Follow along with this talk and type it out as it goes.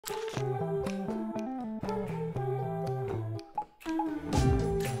Dance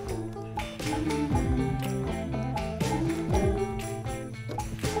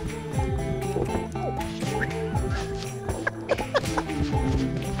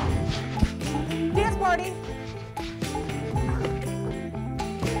party.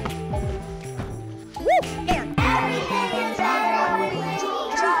 Woo! And Everything is better when we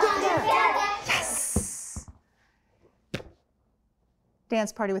draw together. yes!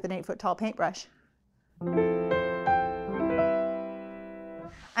 Dance party with an 8-foot-tall paintbrush.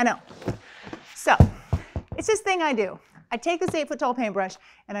 I know. So, it's this thing I do. I take this 8-foot-tall paintbrush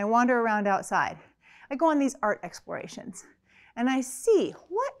and I wander around outside. I go on these art explorations and I see,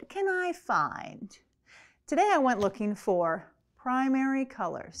 what can I find? Today I went looking for primary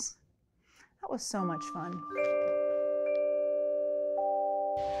colors. That was so much fun.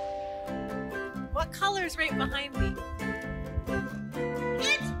 What color is right behind me?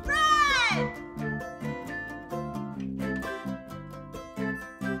 It's red!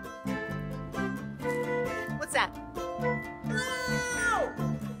 What's that? Blue!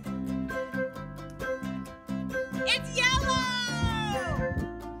 It's yellow!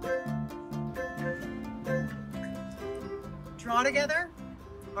 Draw together.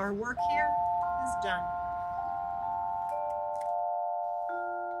 Our work here is done.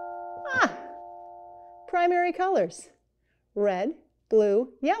 Ah, primary colors. Red,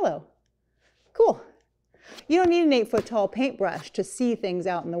 blue, yellow. Cool. You don't need an 8-foot-tall paintbrush to see things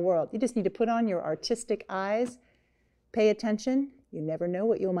out in the world. You just need to put on your artistic eyes, pay attention. You never know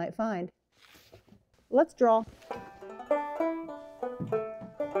what you might find. Let's draw.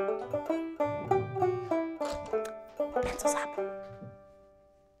 Pencils up.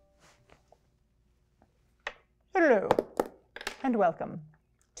 Hello, and welcome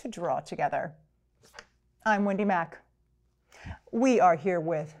to Draw Together. I'm WendyMac. We are here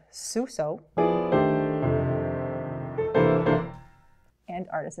with Suso and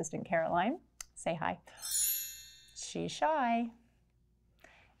art assistant Caroline. Say hi. She's shy.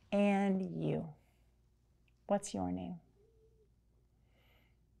 And you. What's your name?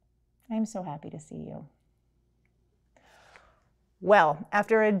 I'm so happy to see you. Well,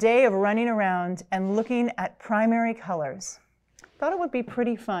 after a day of running around and looking at primary colors, thought it would be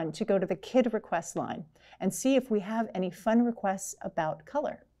pretty fun to go to the kid request line and see if we have any fun requests about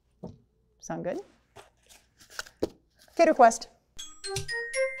color. Sound good? Kid request.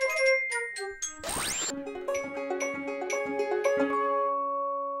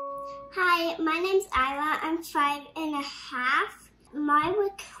 Hi, my name's Isla. I'm 5.5. My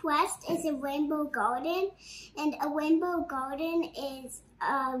request is a rainbow garden, and a rainbow garden is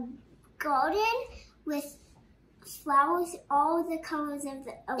a garden with flowers, all the colors of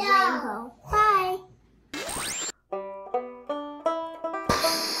a rainbow. Bye!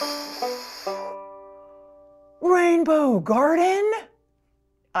 Rainbow garden?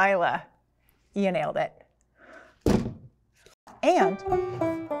 Isla, you nailed it. And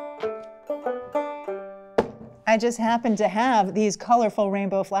I just happen to have these colorful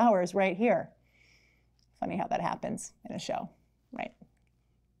rainbow flowers right here. Funny how that happens in a show, right?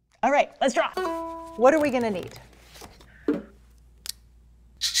 All right, let's draw. What are we gonna need?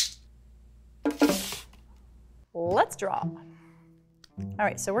 Let's draw. All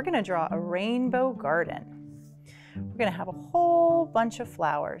right, so we're gonna draw a rainbow garden. We're gonna have a whole bunch of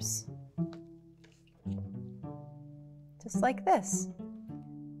flowers. Just like this.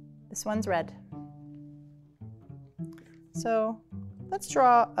 This one's red. So let's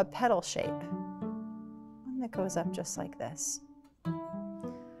draw a petal shape, one that goes up just like this.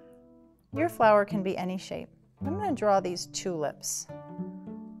 Your flower can be any shape. I'm going to draw these tulips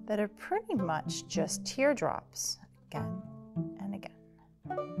that are pretty much just teardrops again and again.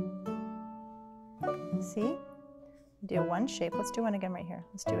 See? Do one shape. Let's do one again right here.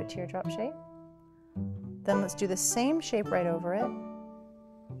 Let's do a teardrop shape. Then let's do the same shape right over it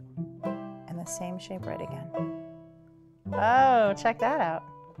and the same shape right again. Oh, check that out.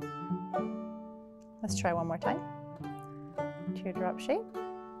 Let's try one more time. Teardrop shape.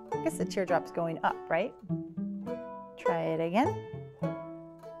 I guess the teardrop's going up, right? Try it again.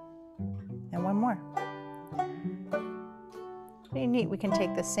 And one more. Pretty neat. We can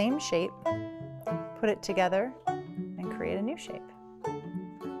take the same shape, put it together, and create a new shape.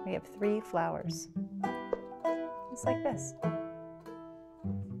 We have 3 flowers. Just like this.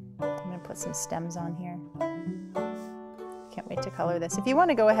 I'm going to put some stems on here. Can't wait to color this. If you want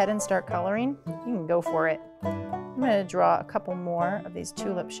to go ahead and start coloring, you can go for it. I'm going to draw a couple more of these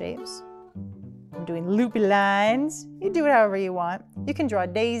tulip shapes. I'm doing loopy lines. You do it however you want. You can draw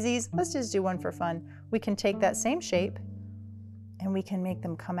daisies. Let's just do one for fun. We can take that same shape and we can make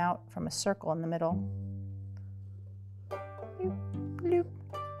them come out from a circle in the middle. Loop, loop,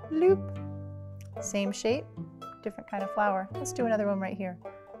 loop. Same shape, different kind of flower. Let's do another one right here.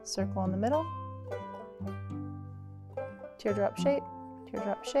 Circle in the middle. Teardrop shape,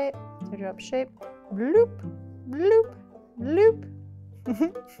 teardrop shape, teardrop shape. Loop, loop, loop.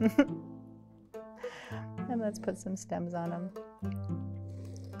 And let's put some stems on them.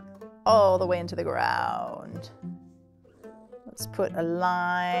 All the way into the ground. Let's put a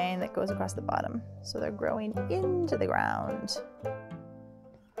line that goes across the bottom so they're growing into the ground.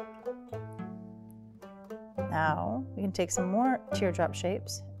 Now we can take some more teardrop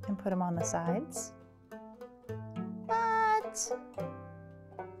shapes and put them on the sides. But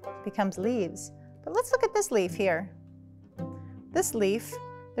becomes leaves. But let's look at this leaf here. This leaf,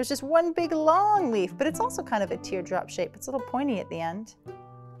 there's just one big long leaf, but it's also kind of a teardrop shape. It's a little pointy at the end.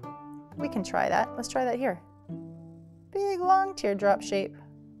 We can try that. Let's try that here. Big long teardrop shape,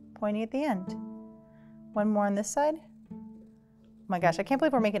 pointy at the end. One more on this side. Oh my gosh, I can't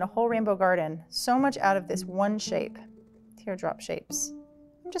believe we're making a whole rainbow garden. So much out of this one shape. Teardrop shapes.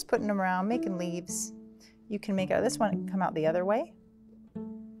 I'm just putting them around, making leaves. You can make out of this one and come out the other way.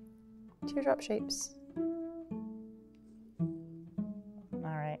 Teardrop shapes. All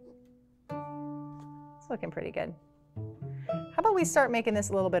right. It's looking pretty good. How about we start making this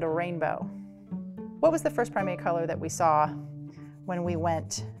a little bit of rainbow? What was the first primary color that we saw when we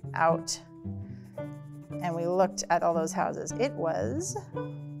went out and we looked at all those houses? It was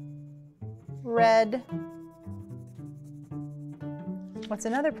red. What's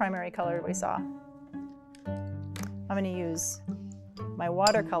another primary color we saw? I'm going to use my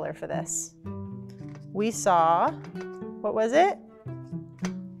watercolor for this. We saw, what was it?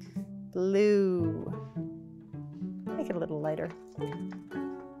 Blue. Make it a little lighter.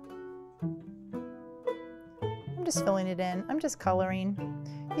 I'm just filling it in. I'm just coloring.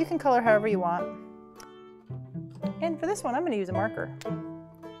 You can color however you want. And for this one, I'm going to use a marker.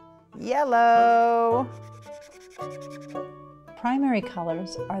 Yellow. Primary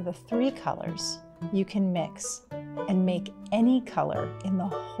colors are the 3 colors you can mix and make any color in the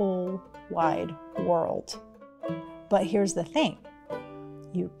whole wide world. But here's the thing.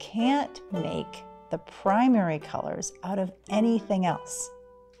 You can't make the primary colors out of anything else.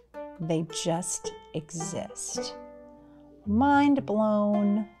 They just exist. Mind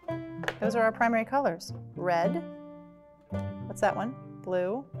blown. Those are our primary colors. Red. What's that one?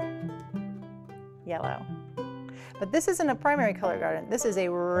 Blue. Yellow. But this isn't a primary color garden. This is a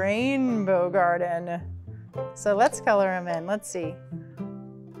rainbow garden. So let's color them in. Let's see.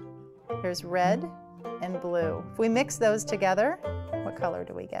 There's red and blue. If we mix those together, what color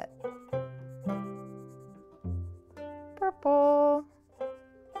do we get? Purple.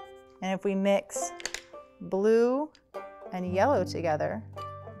 And if we mix blue and yellow together,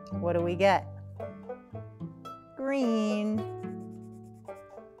 what do we get? Green.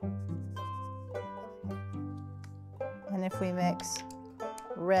 And if we mix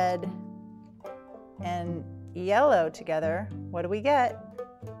red and yellow together, what do we get?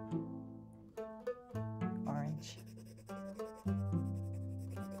 Orange.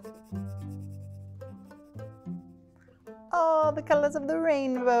 All the colors of the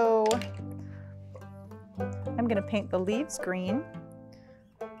rainbow. I'm going to paint the leaves green.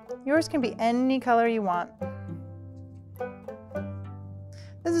 Yours can be any color you want.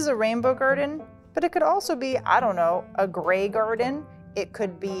 This is a rainbow garden, but it could also be, I don't know, a gray garden. It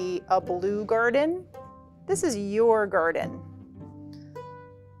could be a blue garden. This is your garden.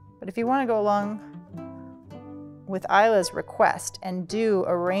 But if you want to go along with Isla's request and do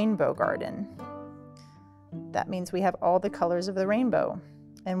a rainbow garden, that means we have all the colors of the rainbow.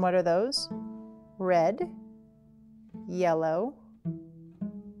 And what are those? Red, yellow,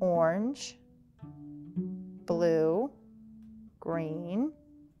 orange, blue, green,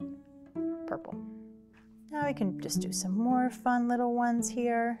 purple. Now we can just do some more fun little ones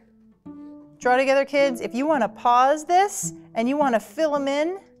here. Draw together, kids. If you want to pause this and you want to fill them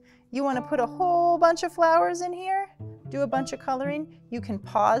in, you want to put a whole bunch of flowers in here, do a bunch of coloring, you can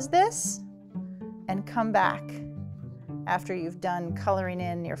pause this and come back after you've done coloring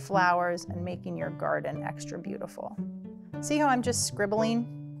in your flowers and making your garden extra beautiful. See how I'm just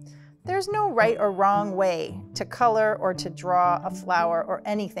scribbling? There's no right or wrong way to color or to draw a flower or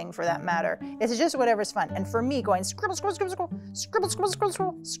anything for that matter. It's just whatever's fun. And for me, going scribble, scribble, scribble, scribble, scribble, scribble,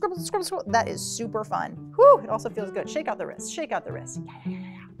 scribble, scribble, scribble, scribble, scribble, that is super fun. Whew, it also feels good. Shake out the wrist, shake out the wrist. Yeah, yeah,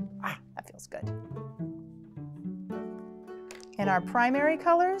 yeah, yeah. Ah, that feels good. In our primary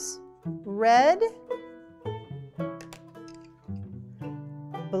colors, red,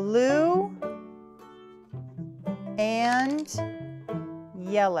 blue, and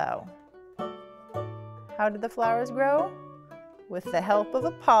yellow. How did the flowers grow? With the help of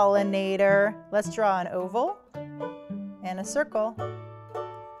a pollinator. Let's draw an oval and a circle.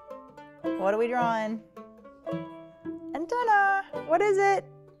 What are we drawing? And ta-da! What is it?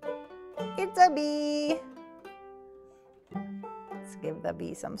 It's a bee. Let's give the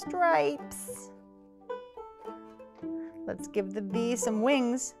bee some stripes. Let's give the bee some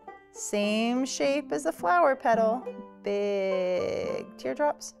wings. Same shape as the flower petal. Big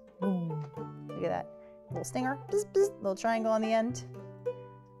teardrops. Boom. Look at that. Little stinger. Bzz, bzz. Little triangle on the end.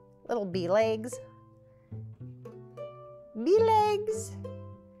 Little bee legs. Bee legs.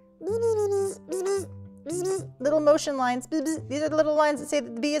 Bzz, bzz, bzz, bzz, bzz, bzz, bzz. Little motion lines. Bzz, bzz. These are the little lines that say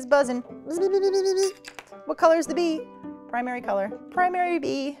that the bee is buzzing. Bzz, bzz, bzz, bzz, bzz. What color is the bee? Primary color. Primary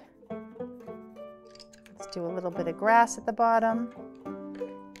bee. Let's do a little bit of grass at the bottom.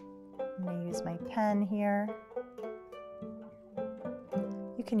 I'm going to use my pen here.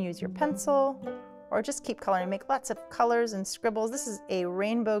 You can use your pencil or just keep coloring. Make lots of colors and scribbles. This is a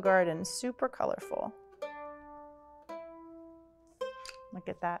rainbow garden, super colorful. Look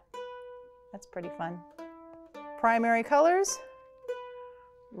at that. That's pretty fun. Primary colors,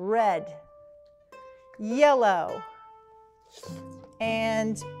 red, yellow,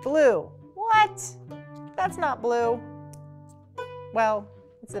 and blue. What? That's not blue. Well,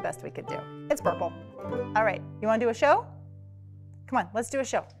 it's the best we could do. It's purple. All right, you want to do a show? Come on, let's do a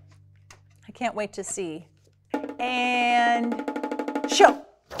show. I can't wait to see. And show.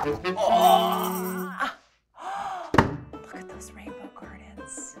 Oh. Look at those rainbow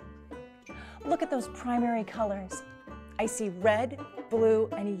gardens. Look at those primary colors. I see red, blue,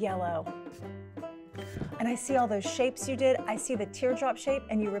 and yellow. And I see all those shapes you did. I see the teardrop shape,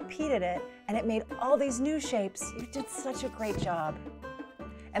 and you repeated it, and it made all these new shapes. You did such a great job.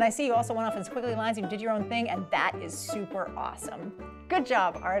 And I see you also went off in squiggly lines and you did your own thing, and that is super awesome. Good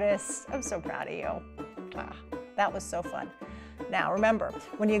job, artists. I'm so proud of you. Ah, that was so fun. Now remember,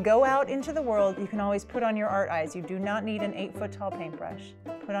 when you go out into the world, you can always put on your art eyes. You do not need an 8-foot-tall paintbrush.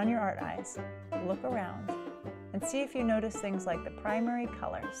 Put on your art eyes, look around, and see if you notice things like the primary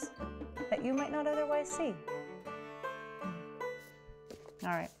colors that you might not otherwise see. All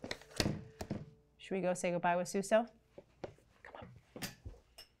right. Should we go say goodbye with Suso?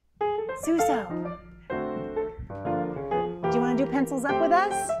 Suso, do you want to do pencils up with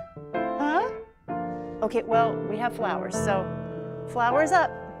us? Huh? Okay, well, we have flowers, so flowers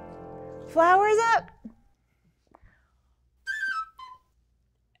up. Flowers up.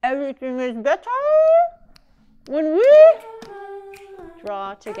 Everything is better when we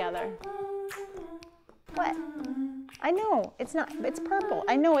draw together. What? I know, it's purple.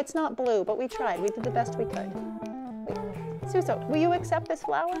 I know it's not blue, but we tried. We did the best we could. Suso, will you accept this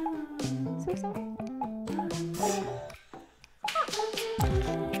flower? Suso?